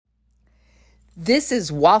This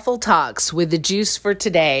is Waffle Talks with the juice for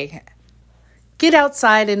today. Get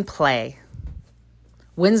outside and play.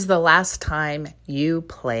 When's the last time you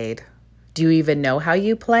played? Do you even know how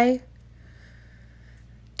you play?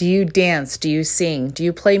 Do you dance? Do you sing? Do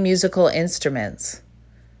you play musical instruments?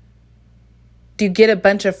 Do you get a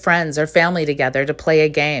bunch of friends or family together to play a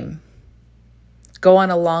game? Go on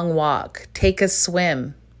a long walk, take a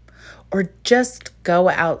swim, or just go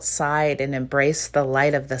outside and embrace the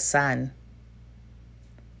light of the sun.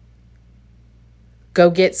 Go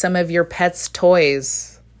get some of your pets'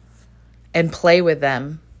 toys and play with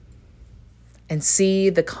them and see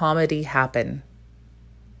the comedy happen.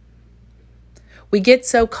 We get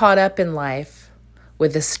so caught up in life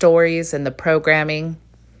with the stories and the programming.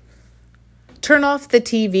 Turn off the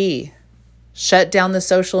TV, shut down the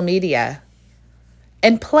social media,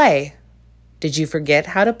 and play. Did you forget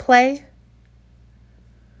how to play?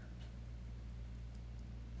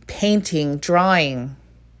 Painting, drawing.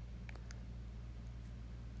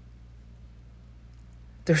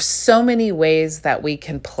 There's so many ways that we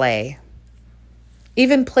can play.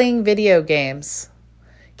 Even playing video games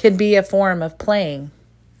can be a form of playing.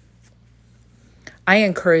 I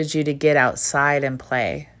encourage you to get outside and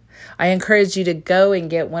play. I encourage you to go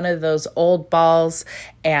and get one of those old balls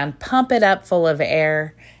and pump it up full of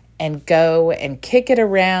air and go and kick it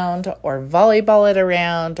around or volleyball it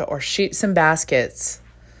around or shoot some baskets.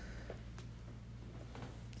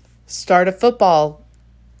 Start a football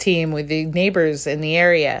team with the neighbors in the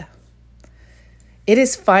area. It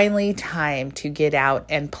is finally time to get out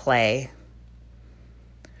and play.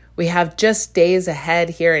 We have just days ahead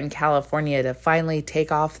here in California to finally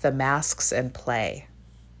take off the masks and play.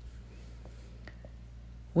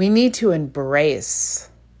 We need to embrace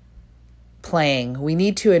playing. We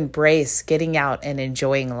need to embrace getting out and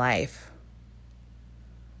enjoying life.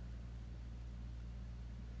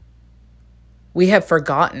 We have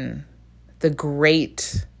forgotten the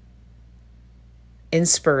great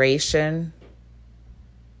inspiration,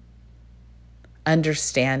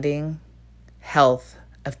 understanding, health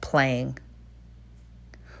of playing.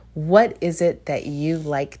 What is it that you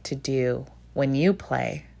like to do when you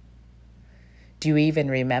play? Do you even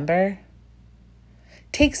remember?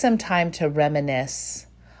 Take some time to reminisce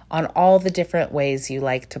on all the different ways you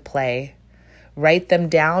like to play. Write them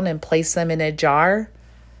down and place them in a jar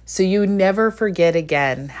so you never forget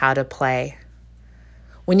again how to play.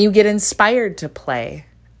 When you get inspired to play,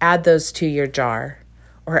 add those to your jar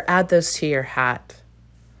or add those to your hat.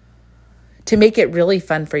 To make it really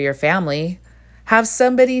fun for your family, have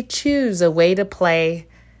somebody choose a way to play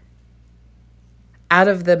out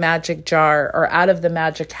of the magic jar or out of the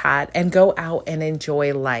magic hat and go out and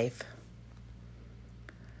enjoy life.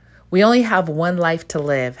 We only have one life to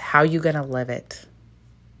live. How are you going to live it?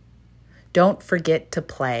 Don't forget to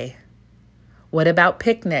play. What about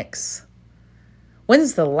picnics?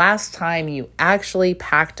 When's the last time you actually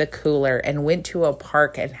packed a cooler and went to a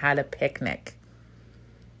park and had a picnic?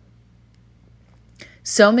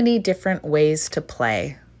 So many different ways to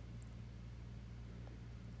play.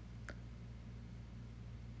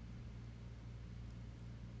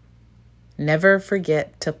 Never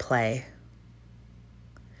forget to play.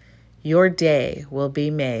 Your day will be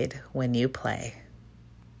made when you play.